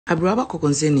Abraba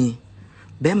kokonseni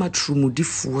bema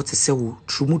trumudifu te se wo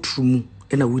trumu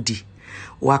ena wudi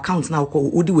wo account na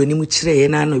wo wudi wani mu kire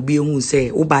na na obi ehu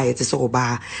se wo ba ye te se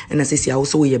oba ena sesi a wo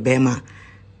so wo ye bema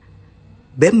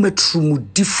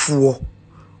trumudifu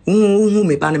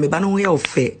me ba no ye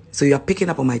ofe. So you are picking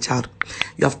up on my child.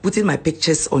 You have put in my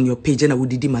pictures on your page and I would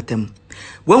didi matem.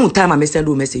 When time I send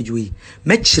you a message we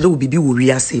chire wo bibi wo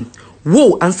wiase.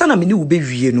 Wo ansa na me ni wo be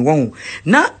wie no won.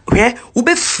 Na hwe wo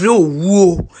be free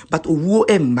owo but owo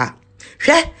emba.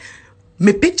 Hwe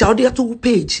me picture wo dey to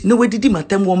page na we didi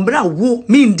matem wo mbra wo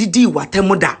me ndidi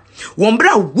watem da. Wo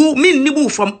mbra wo me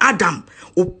nibu from Adam.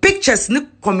 O pictures ni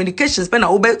communications pe na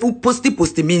wo post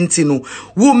me ntino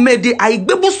wo made I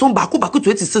gbebo so baako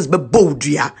 26 be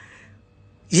boldua.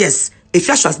 Yes, if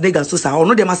Afia Schwarzenegger so sa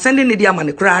ono dem sending ne dia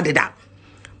man kra deda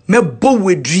me bo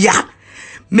wedua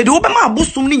me de wo be ma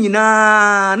abosum ni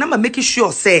nyina na ma make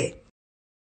sure say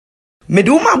me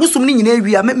de wo ma abosum ni nyina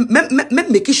awia me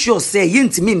make sure say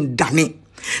yentimi ndane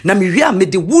na me wia me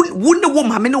de wo ne wo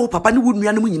ma me ne wo papa ne wo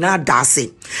nua ne mu nyina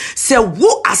daase se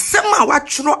wo asema wa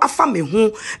tworo afa me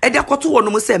ho e de akoto wo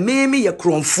no mo se me ye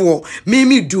kronfo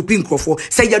me dupi nkrofo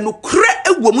se ye no kre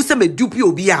ewo mu se me dupi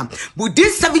obi a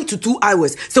within 7 to 2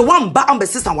 hours se one ba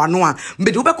ambassador wano a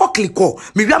me de wo be ko kliko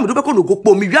me wia me do be ko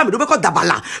nogokpo me wia me do be ko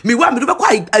dabala me wia me do be ko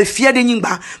afia de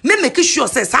nyingba me make sure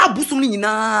say sa abusum ni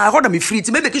nyina ho da me free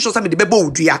ti me make sure say me de be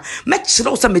bo odua me kire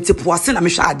wo say me tepo ase na me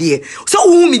hwa ade so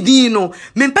wo mi din no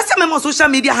me pese me social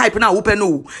media hype na open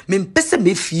no me pese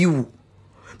me few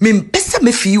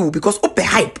because open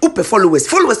hype open followers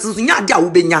nya dia wo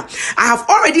benya. I have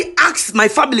already asked my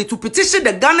family to petition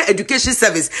the Ghana Education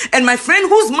Service and my friend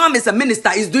whose mom is a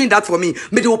minister is doing that for me.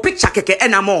 Me do picture keke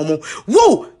ena momo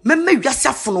wo me wiase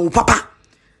afono papa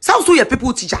so your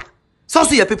people teacher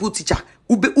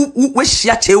we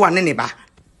share chewa ne ba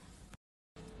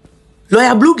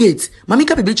Lawyer Bluegate, mami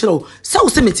ka bibi chiro. Sa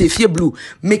se me te fie blue.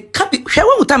 Me ka bi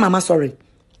hwe wo time mama sorry.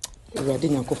 We ade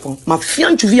nyankofon. Ma fia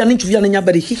ntuvia ne nya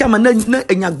bari hika ma na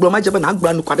enya gloma jeba na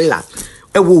agbra no kwadela.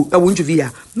 Ewo ntuvia.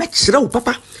 Me chire wo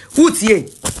papa. Wutie.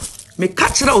 Me ka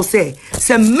chire wo se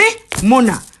me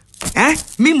Mona.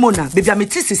 Me Mona, baby me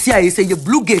tisisi a say ye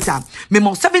Bluegate me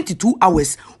mo 72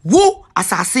 hours. Wo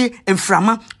asase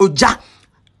enframa oja.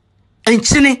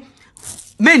 Enchine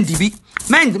mendibi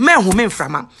men who men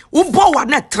frama wo bo wa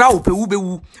na tra wo pe wo be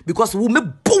wu because wo me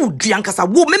bold yankasa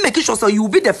wo me make sure so you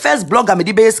be the first blogger me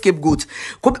dey be scapegoat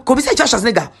ko be say Cʊrsɛ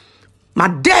Schwarzenegger ma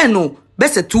den no be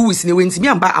say 2 weeks ne wenti me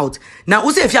amba out na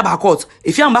wo say if you back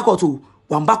out o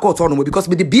one back out on because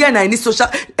me the BNI ni social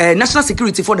national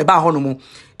security for the bar hono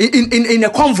in a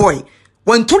convoy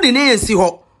when to the ANC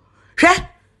ho hwe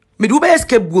me do be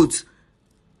scapegoat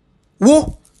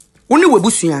wo oni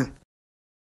webusua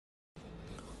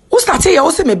o start here o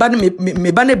se me ba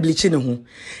ne bleach ne ho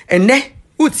enne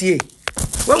utie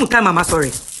when time mama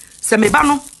sorry se me ba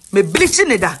no me bleach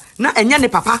ne da na enya ne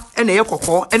papa ene ye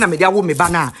kokko ena me dia wo me ba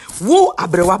na wo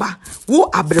abrewaba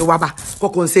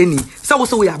kokonseni se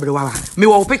wo ye abrewaba me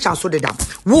wo picture so de da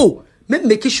wo me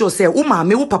make sure say wo ma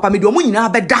me wo papa me de o mu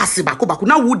nyina be dase bako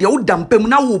na wo de wo dampam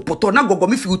na wo poto na gogo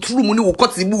me fi uturu mu ne wo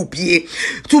koti bu pie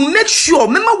to make sure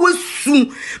mema wo su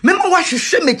mema wo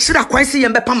hwehwe me kira kwan se ye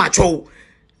be pa macho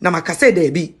na makase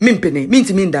de bi mimpene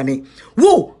minti mindane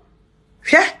wo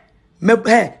hwe me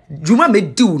juma me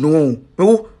diu no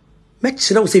wo me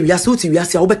kire wo se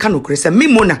wiase a wo be ka no kure me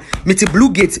Mona me ti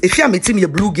Bluegate efia me ti me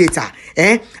Bluegate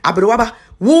abrewaba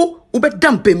wo be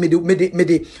dampe me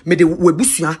de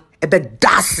webusua e be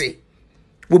dase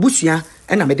webusua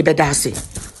e na me de be dase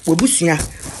webusua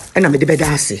e na me de be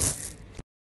dase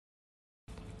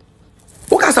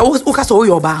o kasa o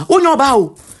yoba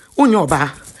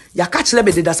onyoba ya catch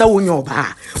lebe de da sa wonyo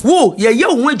ba wo ye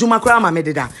wo adwuma kra ma me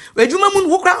de da adwuma mu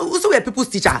wo kra so we people's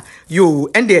teacher yo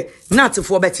and the nat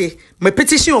for beti me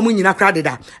petition o mu nyina kra de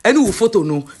da ene wo photo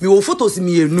no me wo photos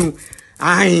mi enu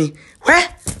ai hwe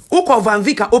wo ko Van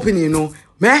Vika opening no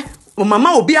me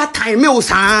mama obi a time me o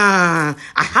sa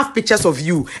I have pictures of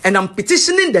you and I'm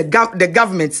petitioning the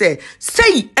government say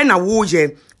ena wo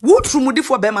ye wo trumudi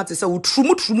for be mate say wo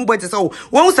trumu boy say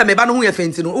wo say me ba no ho ye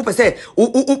fenti no wo pe say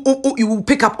you will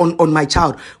pick up on my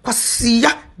child kwasi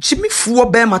ya chimi fuo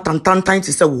be matantantan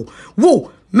te say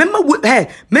wo memma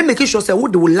me make sure say wo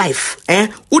de wo life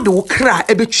wo de wo kra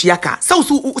e betwia ka say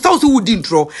wo di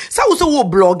intro say wo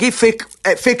blog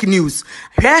fake news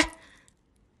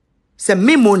say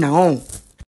me Mona on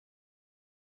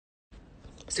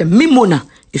say me Mona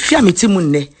efia metimu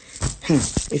nne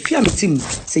if you am team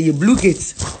say you Bluegate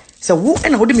say wo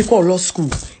and how dey me call law school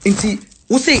nti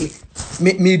wo say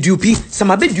me dupi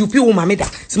sama be dupi wo mame da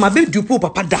sama be dupi wo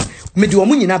papa da me de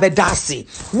omo nyina be da ase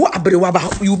wo abrewa ba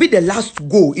you be the last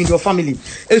go in your family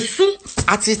esu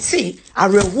atete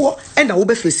arewo e na wo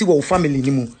be fesi wo family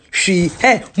ni mu hwi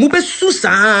mu be susa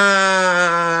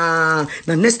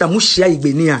na next time mu hia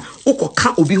igbeni a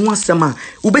ukoka obi ho asem a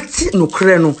wo be ti no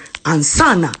kre no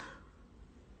ansana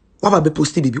waba be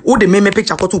posti bibi o de meme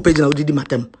picture ko to page na odidi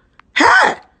matem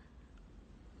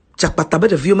chakpata be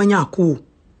de view manya aku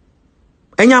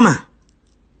enyama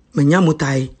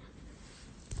menyamutai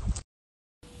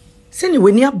seni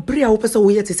when ya bria wo pesa wo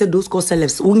ye te say those call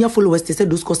celebs wo nya followers te say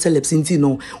those call celebs inti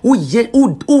no wo ye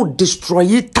wo destroy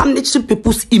it, tarnish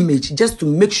people's image just to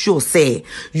make sure say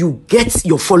you get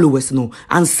your followers no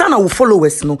and sana wo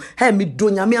followers no hey me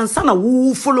donya me and sana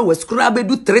wo followers kura be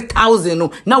do 3000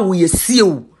 no na wo ye see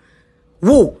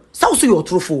wo so your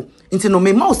trofo inti no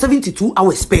me ma 72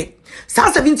 hours pay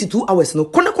sa 72 hours no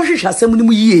kone ko hwehwe asem ni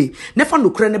mu yie nefa no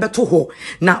kure ne beto ho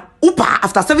na upa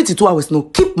after 72 hours no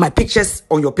keep my pictures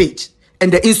on your page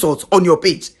and the insults on your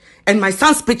page and my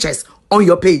son's pictures on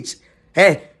your page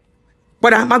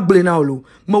but I'm magbele na olo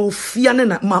ma ofia ne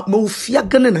na ma ofia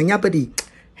gane na nyabedi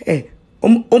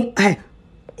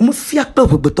fia pe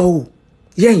beto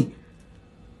yen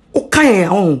o kan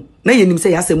on na yenim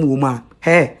say asem wo ma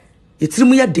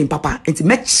yetirimu ya den papa enti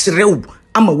me kirew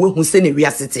ama we hu se ne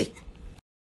wiasete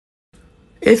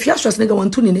Afia Schwarzenegger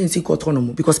want to ni nsi court no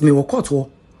because me wo court wo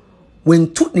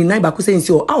when to ni nine ba ku say nsi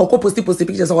o a ko post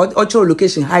pictures or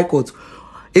location high court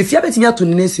Afia betimi ato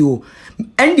ni nsi o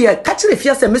and the catch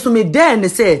Afia say me so me there ne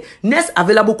say next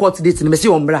available court date me say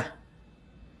ombra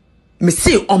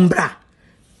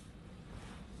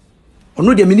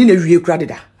ono de me ni na wie kura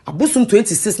deda abosum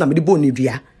 26 na me de bo ne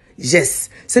dua yes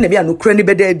se na bia no kura ni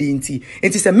beda di nti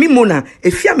se me mona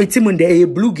Afia me timu de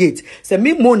Blue Gate se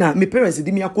me mona me parents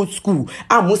di me akọ school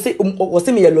mo se o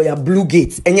se me lawyer Blue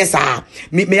Gate enye sa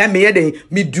me ye den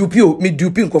me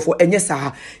dupi nkofo enye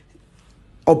sa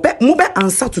obe mo be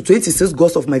answer to 26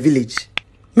 girls of my village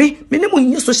me ne mo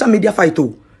nye social media fight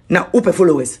o na open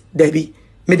followers there be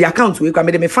me the account we kwa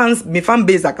me de me fan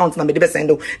base account na me de be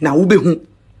send na wo be hu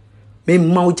me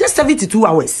ma just 72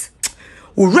 hours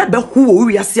o rebe hu o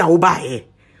wiase a wo baaye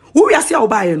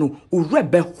no o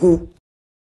rebe hu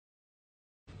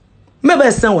me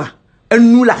be senwa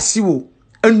anu la siwo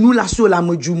anu la so la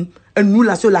majum anu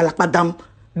la so la padam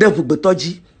de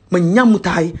betoji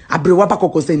manyamutai abrewa ba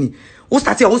kokoseni o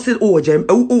start o se o jem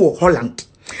o Holland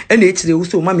ene etire o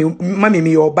so mami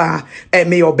me oba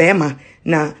me obema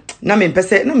na me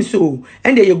pese na me so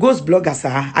and there you goes bloggers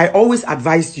I always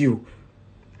advise you.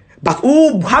 But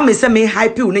how me say me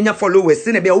hype you nenya followers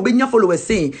say na be obenya followers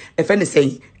saying if any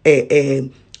say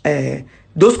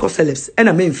those call celebs and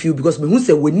I mean few because me who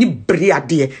say we need bria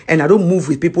there and I don't move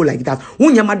with people like that.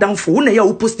 Unya madam for una ya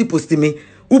posti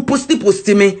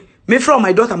me me from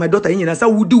my daughter nyina say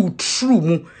we do true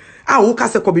mu wo ka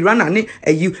se kobirana ne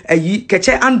ayi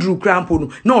keche Andrew Crampo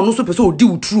no no so person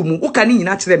odi true mu wo ka ni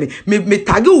nyina kire me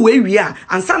tag we wi a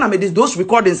ansa na me those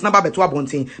recordings na ba beto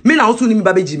abonten me na also ni me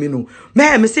ba beji me no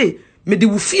me say me de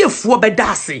wo fiefo be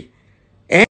dase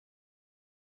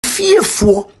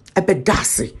fiefo e be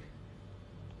dase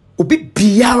obi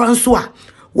biara nso a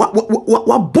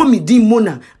wa bomi din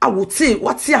mona a wo te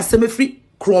wate asem free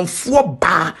kronfo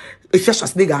ba Afia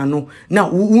Schwarzenegger no now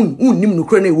nim no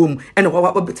kra na ewom and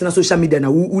wa betina social media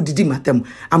na didi matem.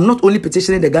 I'm not only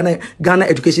petitioning the Ghana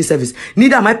Education Service,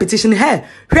 neither am I petitioning her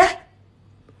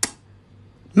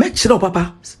make sure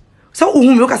papa so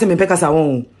me o ka se me peka sa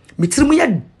won me tirimu ya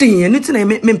den enu ti na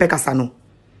me peka sa no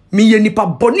me ye nipa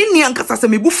boni ni ankasa se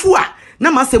me bufu a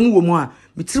na ma asem wo mu a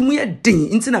me tirimu ya den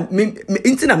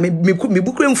intina me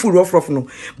bukura mfu rough no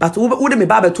but wo de me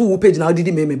ba beto wo page na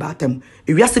didi me batem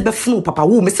ewiase be funu papa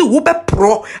wo me se wo be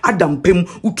pro adampem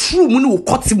wo true mu ne wo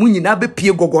koti mu nyina be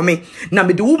pie gogome na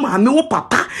me de wo ma me wo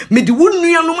papa me de wo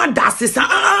nua no ma dase sa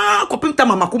kopimta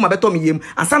mama ko ma beto me yem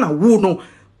ansa na wo no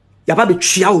ya ba be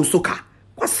twia wo soka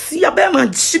kwasi ya be ma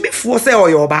chibifo se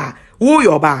oyoba wo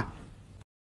yoba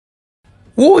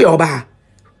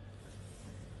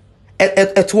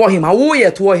eto him wo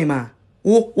ye to him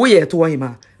wo ye to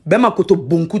him bema koto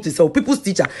bonku ti say people's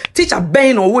teacher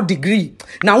ben or what degree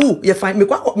na wo ye find me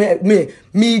kwa me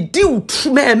di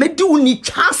me di ni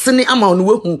chance ni ama no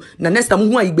hu na next time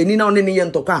hu ayigbeni na one ne ye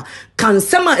ntoka kan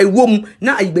sema ewom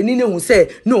na ayigbeni ne hu say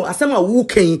no asema wo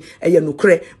kan eye no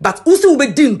kre but who say wo be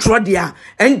di ntro dia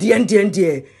and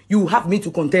you have me to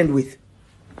contend with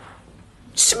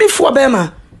before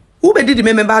bema who be did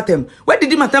me batem where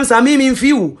did my time say me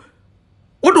feel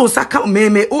Odo saka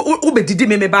me o be didi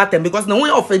me batem because na when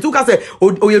offend you can say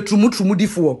o ye trumu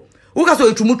difo Who ka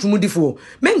so etumu difo.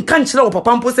 Men kan chira o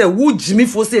papa mpo say wo jimi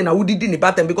fo say na wo didi ni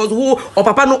batem because who o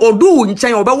papa no odu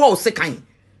nchan oba wo sekan.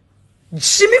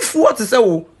 Jimi fo to say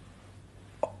wo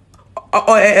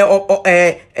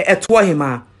eto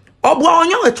hima. Obo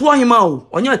onyo eto hima o.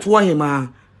 Onyo eto hima.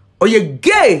 Oye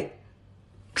gay.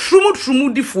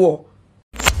 Trumu difo.